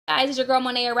Guys, it's your girl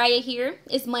Monet Aria here.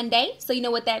 It's Monday, so you know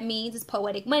what that means. It's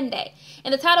Poetic Monday.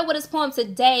 And the title of this poem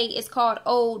today is called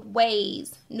Old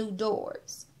Ways, New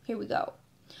Doors. Here we go.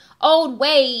 Old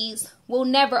ways will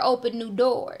never open new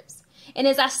doors. And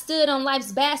as I stood on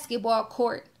life's basketball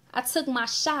court, I took my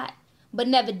shot, but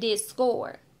never did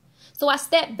score. So I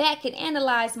stepped back and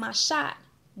analyzed my shot,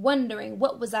 wondering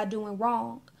what was I doing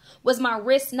wrong. Was my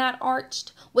wrist not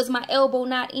arched? Was my elbow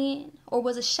not in? Or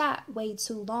was a shot way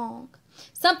too long?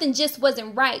 Something just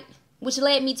wasn't right, which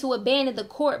led me to abandon the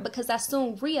court because I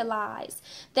soon realized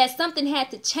that something had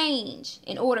to change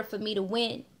in order for me to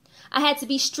win. I had to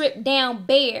be stripped down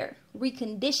bare,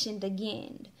 reconditioned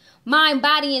again. Mind,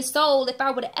 body, and soul if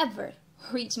I would ever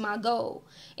reach my goal.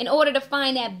 In order to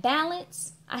find that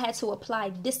balance, I had to apply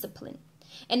discipline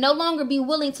and no longer be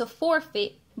willing to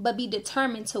forfeit, but be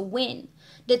determined to win.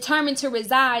 Determined to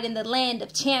reside in the land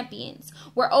of champions,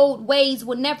 where old ways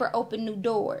will never open new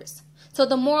doors. So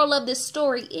the moral of this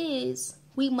story is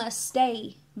we must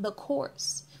stay the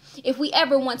course if we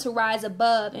ever want to rise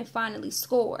above and finally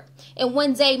score. And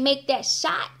one day make that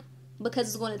shot, because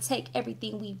it's going to take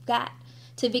everything we've got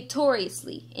to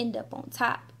victoriously end up on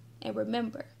top. And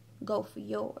remember, go for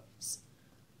yours.